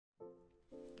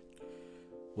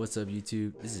What's up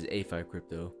YouTube? This is A5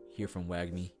 Crypto here from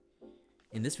WAGME.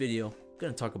 In this video, I'm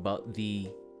going to talk about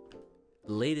the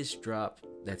latest drop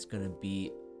that's going to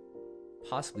be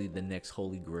possibly the next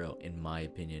holy grail in my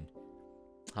opinion.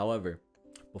 However,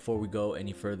 before we go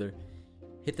any further,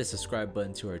 hit the subscribe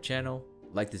button to our channel,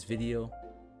 like this video,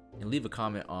 and leave a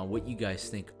comment on what you guys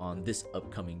think on this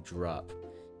upcoming drop,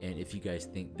 and if you guys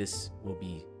think this will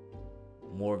be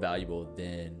more valuable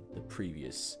than the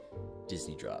previous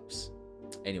Disney drops.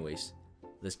 Anyways,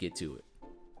 let's get to it.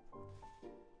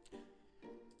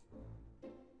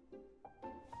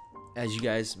 As you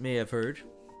guys may have heard,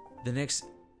 the next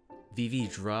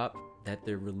VEVE drop that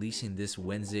they're releasing this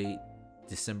Wednesday,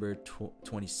 December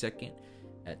 22nd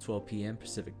at 12 p.m.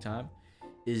 Pacific time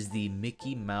is the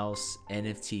Mickey Mouse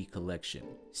NFT collection,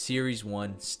 Series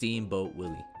 1 Steamboat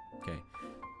Willie. Okay,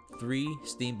 3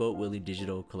 Steamboat Willie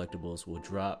digital collectibles will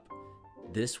drop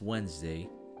this Wednesday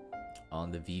on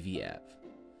the VEVE app.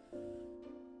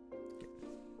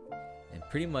 And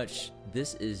pretty much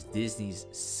this is Disney's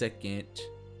second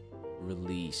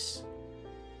release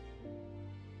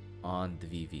on the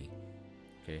VEVE.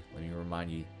 Okay, let me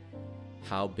remind you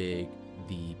how big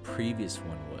the previous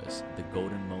one was, the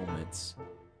Golden Moments.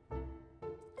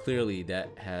 Clearly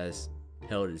that has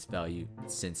held its value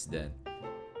since then.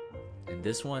 And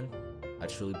this one, I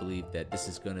truly believe that this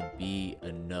is gonna be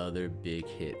another big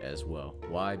hit as well.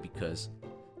 Why? Because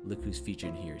look who's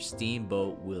featured here.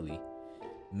 Steamboat Willie,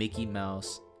 Mickey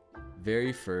Mouse,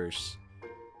 very first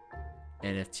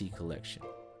NFT collection.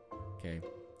 Okay,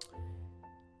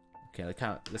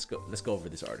 let's go over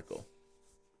this article.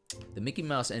 The Mickey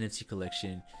Mouse NFT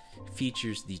collection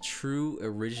features the true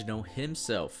original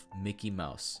himself, Mickey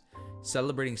Mouse,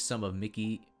 celebrating some of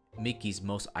Mickey's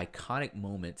most iconic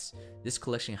moments. This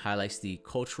collection highlights the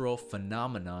cultural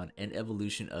phenomenon and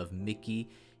evolution of Mickey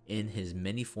in his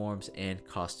many forms and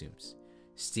costumes.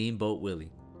 Steamboat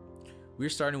Willie. We're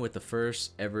starting with the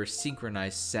first ever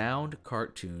synchronized sound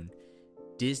cartoon,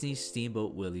 Disney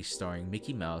Steamboat Willie, starring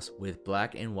Mickey Mouse with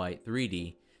black and white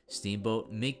 3D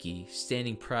Steamboat Mickey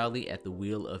standing proudly at the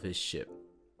wheel of his ship.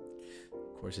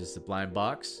 Of course, it's the blind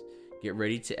box. Get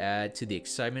ready to add to the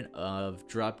excitement of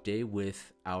drop day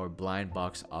with our blind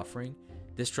box offering.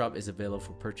 This drop is available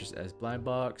for purchase as blind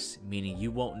box, meaning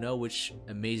you won't know which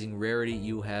amazing rarity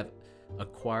you have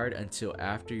acquired until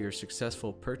after your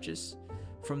successful purchase.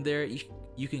 From there,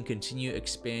 you can continue to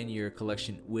expand your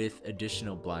collection with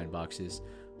additional blind boxes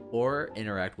or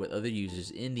interact with other users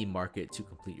in the market to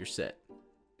complete your set.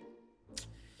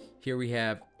 Here we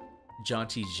have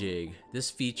Jaunty Jig. This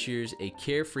features a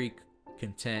carefree,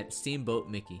 content Steamboat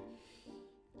Mickey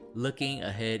looking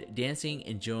ahead, dancing,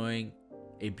 enjoying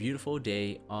a beautiful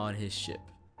day on his ship.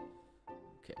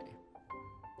 Okay,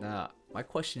 now my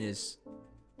question is,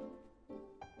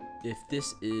 if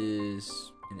this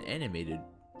is an animated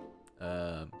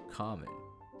comment,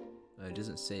 it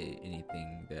doesn't say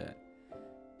anything that,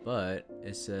 but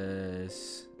it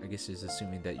says, I guess it's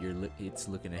assuming that it's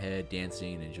looking ahead,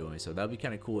 dancing, and enjoying. So that'd be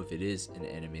kind of cool if it is an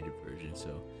animated version.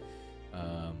 So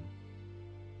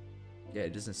yeah,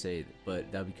 it doesn't say,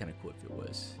 but that'd be kind of cool if it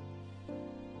was.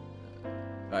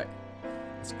 Alright,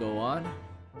 let's go on.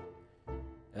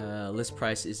 List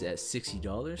price is at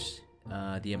 $60.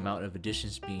 The amount of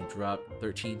editions being dropped,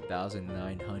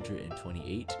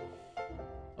 13,928.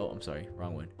 Oh, I'm sorry,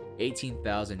 wrong one.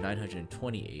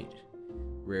 18,928.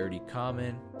 Rarity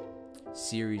common.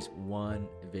 Series 1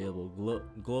 available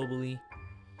globally.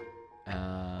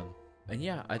 And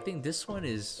yeah, I think this one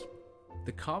is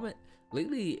the comment.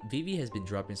 Lately, VEVE has been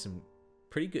dropping some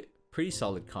pretty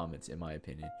solid comments in my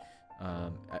opinion.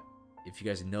 If you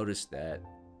guys noticed that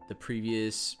the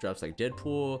previous drops like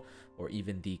Deadpool or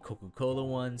even the Coca-Cola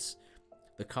ones,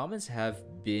 the comments have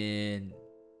been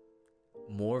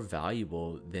more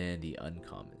valuable than the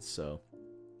uncommons. So,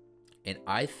 and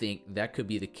I think that could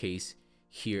be the case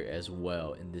here as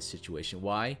well in this situation.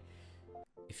 Why?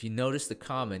 If you notice the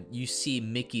comment, you see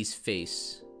Mickey's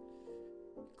face.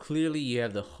 Clearly you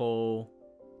have the whole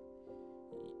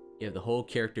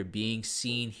character being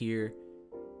seen here,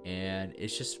 and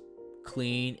it's just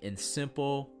clean and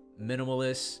simple,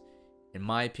 minimalist. In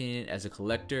my opinion, as a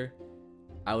collector,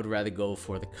 I would rather go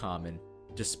for the common,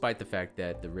 despite the fact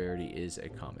that the rarity is a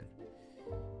common.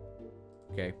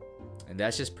 Okay, and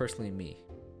that's just personally me,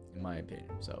 in my opinion.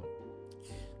 So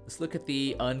let's look at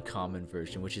the uncommon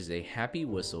version, which is a Happy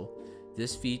Whistle.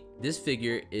 This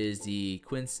figure is the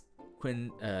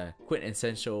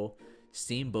quintessential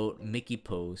Steamboat Mickey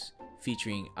pose,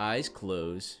 featuring eyes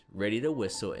closed, ready to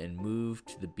whistle and move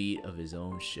to the beat of his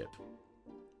own ship.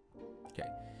 Okay,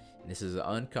 and this is an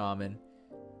uncommon.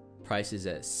 Price is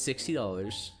at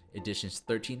 $60, edition's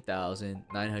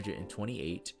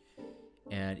 13,928.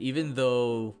 And even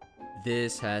though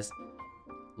this has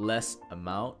less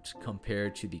amount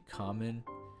compared to the common,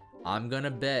 I'm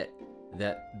gonna bet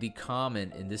that the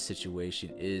common in this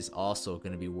situation is also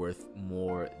gonna be worth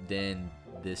more than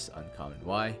this uncommon.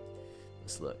 Why?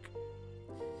 Let's look.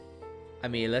 I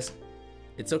mean, it's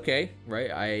okay,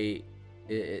 right?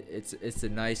 It's a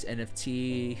nice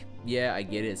NFT. Yeah, I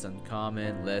get it. It's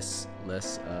uncommon, less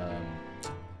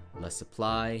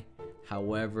supply.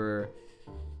 However,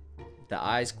 the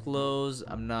eyes closed.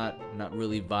 I'm not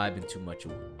really vibing too much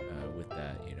with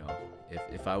that. You know,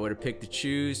 if I were to pick to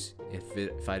choose,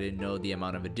 if I didn't know the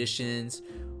amount of editions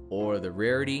or the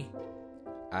rarity,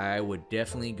 I would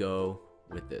definitely go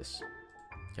with this.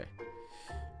 Okay.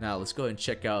 Now let's go ahead and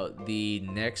check out the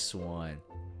next one.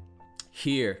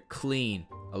 Here, clean.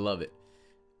 I love it.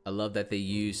 I love that they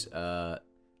use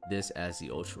this as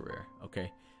the ultra rare.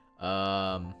 Okay.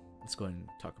 Let's go ahead and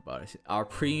talk about it. Our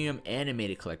premium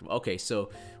animated collectible. Okay,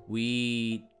 so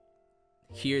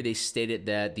here they stated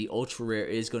that the ultra rare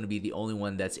is going to be the only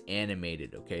one that's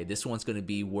animated. Okay, this one's going to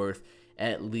be worth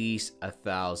at least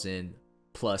 1,000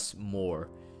 plus more,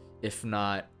 if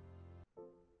not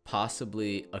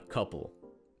possibly a couple.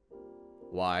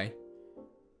 Why?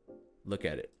 Look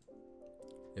at it.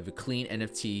 You have a clean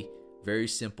NFT, very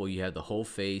simple. You have the whole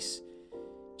face,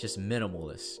 just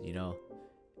minimalist, you know,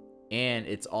 and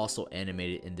it's also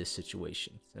animated in this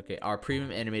situation. Okay, our premium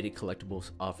animated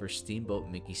collectibles offers Steamboat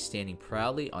Mickey standing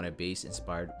proudly on a base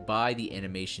inspired by the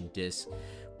animation disc,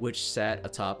 which sat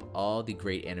atop all the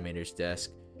great animators'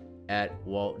 desk at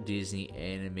Walt Disney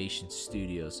Animation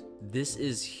Studios. This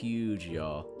is huge,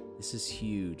 y'all. This is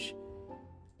huge.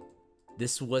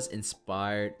 This was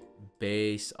inspired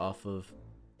based off of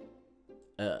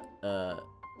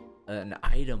an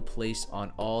item placed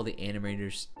on all the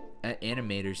animators'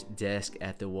 desk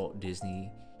at the Walt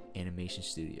Disney Animation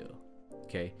Studio.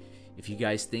 Okay, if you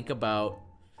guys think about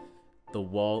the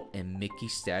Walt and Mickey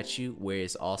statue, where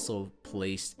it's also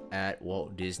placed at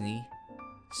Walt Disney,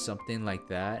 something like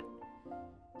that,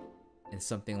 and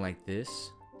something like this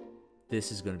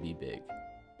is gonna be big.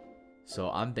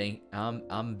 So I'm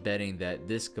betting that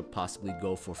this could possibly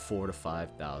go for 4,000 to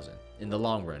 5,000 in the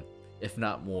long run, if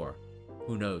not more.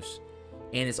 Who knows?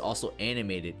 And it's also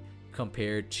animated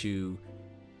compared to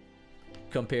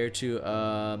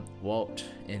Walt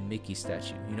and Mickey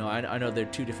statue. You know, I know they're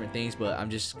two different things, but I'm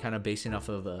just kind of basing off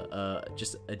of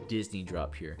just a Disney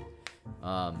drop here.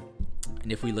 And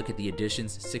if we look at the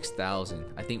editions, 6,000.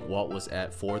 I think Walt was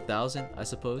at 4,000, I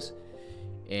suppose.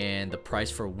 And the price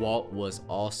for Walt was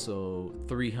also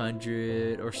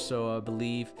 300 or so, I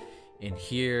believe. And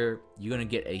here you're gonna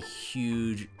get a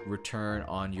huge return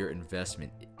on your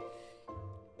investment.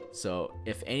 So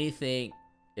if anything,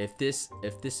 if the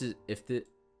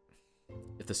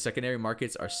secondary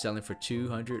markets are selling for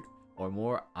 200 or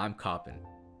more, I'm copping.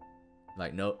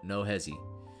 Like no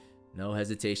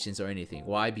hesitations or anything.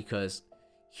 Why? Because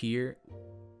here,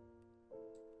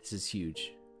 this is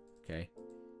huge. Okay,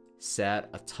 sat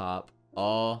atop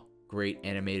all great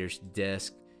animators'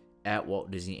 desk at Walt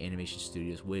Disney Animation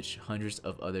Studios, which hundreds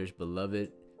of others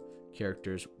beloved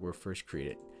characters were first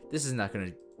created. This is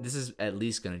at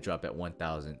least gonna drop at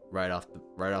 1,000 right off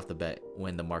the bat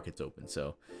when the market's open.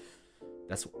 So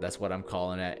that's what I'm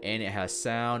calling it. And it has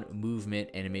sound,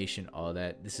 movement, animation, all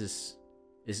that. This is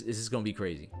gonna be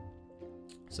crazy.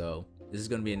 So this is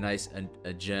gonna be a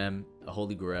gem, a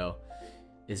holy grail.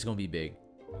 It's gonna be big.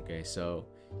 Okay, so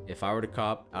if I were to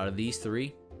cop out of these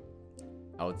three,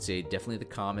 I would say definitely the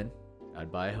common.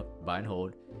 I'd buy and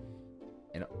hold,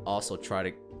 and also try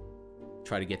to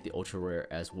get the ultra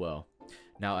rare as well.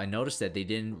 Now I noticed that they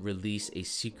didn't release a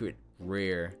secret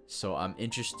rare, so I'm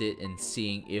interested in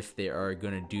seeing if they are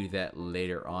gonna do that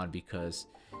later on, because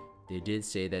they did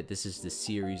say that this is the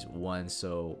series 1,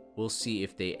 so we'll see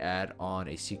if they add on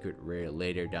a secret rare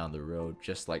later down the road,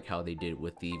 just like how they did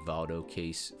with the Valdo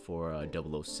case for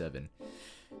 007.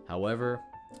 However,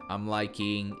 I'm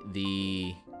liking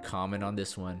the common on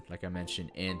this one, like I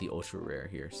mentioned, and the ultra rare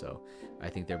here, so I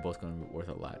think they're both going to be worth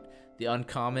a lot. The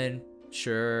uncommon,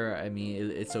 sure, I mean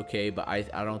it's okay, but I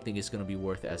don't think it's going to be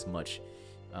worth as much.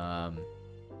 I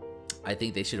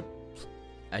think they should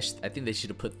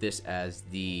have put this as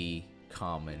the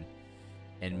common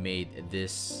and made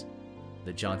this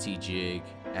the Jaunty Jig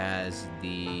as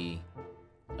the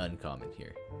uncommon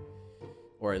here,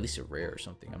 or at least a rare or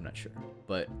something. I'm not sure,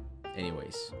 but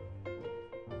anyways,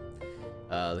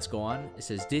 let's go on. It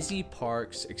says Disney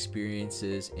Parks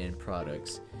Experiences and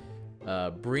Products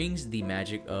brings the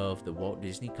magic of the Walt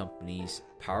Disney Company's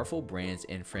powerful brands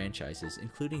and franchises,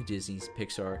 including Disney's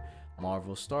Pixar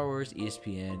Marvel, Star Wars,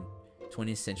 ESPN,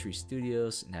 20th Century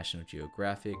Studios, National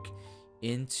Geographic,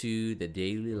 into the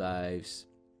daily lives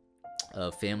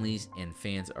of families and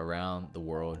fans around the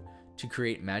world to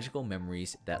create magical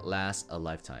memories that last a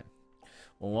lifetime.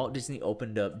 When Walt Disney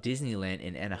opened up Disneyland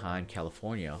in Anaheim,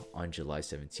 California on July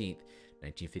 17th,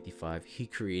 1955, he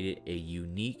created a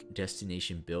unique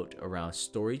destination built around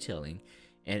storytelling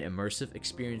and immersive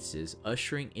experiences,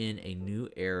 ushering in a new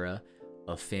era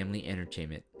of family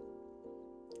entertainment.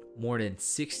 More than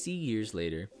 60 years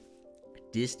later,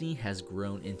 Disney has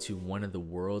grown into one of the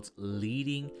world's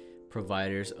leading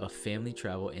providers of family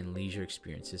travel and leisure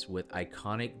experiences, with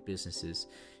iconic businesses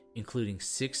including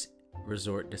 6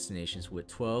 resort destinations with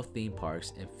 12 theme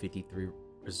parks and 53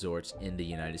 resorts in the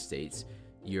United States,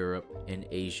 Europe, and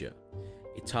Asia.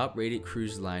 A top-rated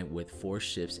cruise line with 4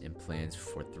 ships and plans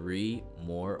for 3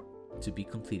 more to be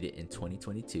completed in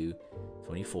 2022,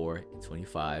 24, and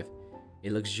 25. A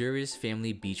luxurious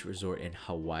family beach resort in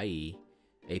Hawaii,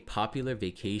 a popular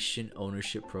vacation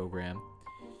ownership program,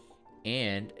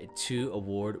 and 2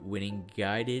 award-winning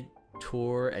guided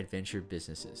tour adventure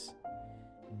businesses.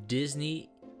 Disney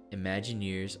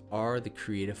Imagineers are the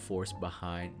creative force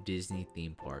behind Disney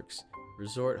theme parks,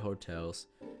 resort hotels,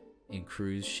 and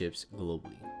cruise ships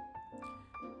globally.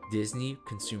 Disney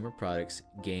consumer products,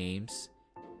 games,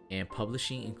 and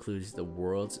publishing includes the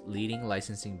world's leading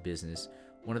licensing business,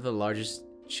 one of the largest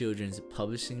children's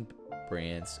publishing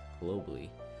brands globally,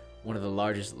 one of the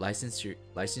largest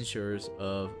licensures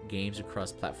of games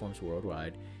across platforms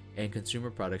worldwide, and consumer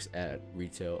products at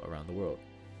retail around the world.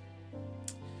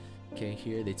 Okay,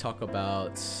 here they talk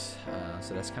about,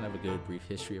 so that's kind of a good brief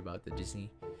history about the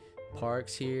Disney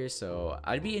parks here. So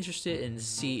I'd be interested in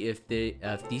see if these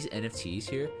NFTs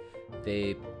here,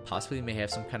 they possibly may have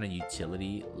some kind of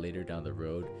utility later down the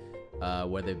road,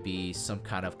 whether it be some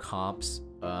kind of comps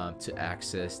to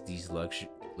access these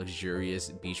luxurious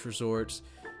beach resorts,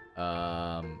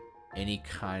 any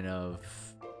kind of,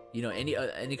 you know,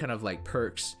 any kind of like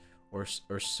perks or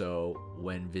so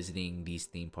when visiting these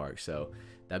theme parks. So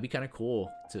that'd be kind of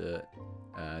cool to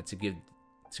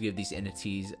give these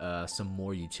NFTs some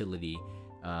more utility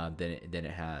than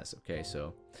it has. Okay,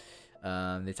 so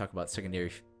they talk about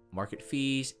secondary market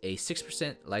fees. A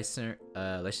 6%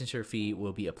 licensure fee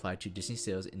will be applied to Disney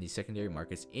sales in the secondary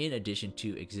markets, in addition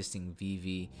to existing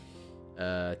VEVE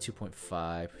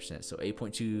 2.5%. So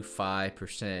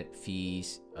 8.25%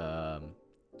 fees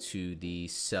to the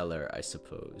seller, I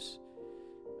suppose.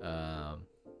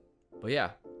 But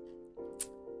yeah,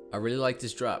 I really like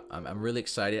this drop. I'm really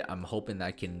excited. I'm hoping that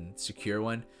I can secure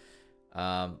one.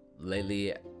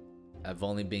 Lately, I've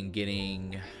only been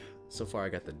getting, so far I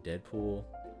got the Deadpool,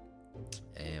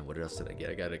 and what else did I get?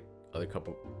 I got other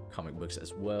couple comic books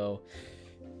as well.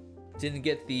 Didn't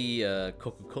get the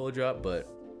Coca-Cola drop, but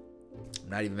I'm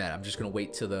not even mad. I'm just gonna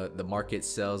wait till the market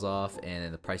sells off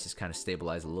and the prices kind of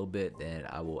stabilize a little bit, then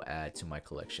I will add to my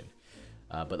collection.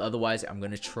 But otherwise, I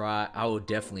will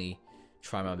definitely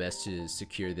try my best to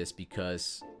secure this,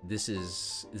 because this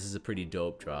is a pretty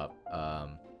dope drop.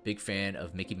 Big fan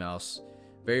of Mickey Mouse,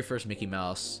 very first Mickey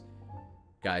Mouse.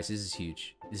 Guys, this is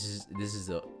huge. This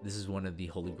is one of the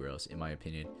holy grails in my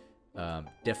opinion.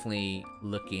 Definitely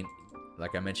looking,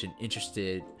 like I mentioned,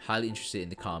 highly interested in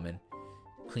the common,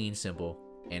 clean, simple,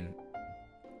 and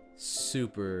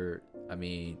super, I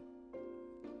mean,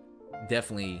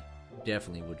 definitely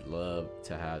would love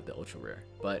to have the ultra rare,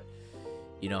 but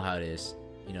you know how it is,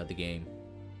 you know the game.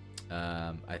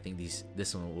 I think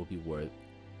this one will be worth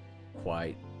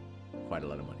quite a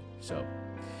lot of money. So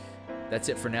that's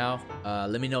it for now.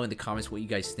 Let me know in the comments what you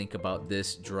guys think about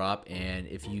this drop, and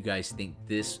if you guys think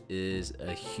this is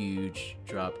a huge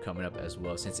drop coming up as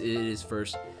well, since it is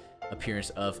first appearance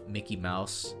of Mickey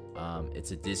Mouse. It's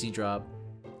a Disney drop,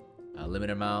 a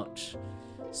limited amount,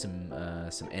 some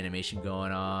animation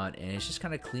going on, and it's just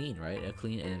kind of clean, right? A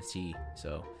clean NFT.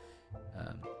 So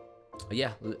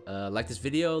yeah, like this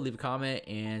video, leave a comment,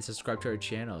 and subscribe to our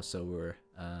channel. So we're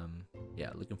yeah,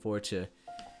 looking forward to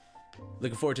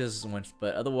this one.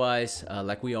 But otherwise,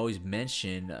 like we always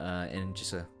mention, and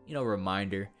just a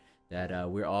reminder that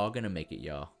we're all gonna make it,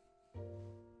 y'all.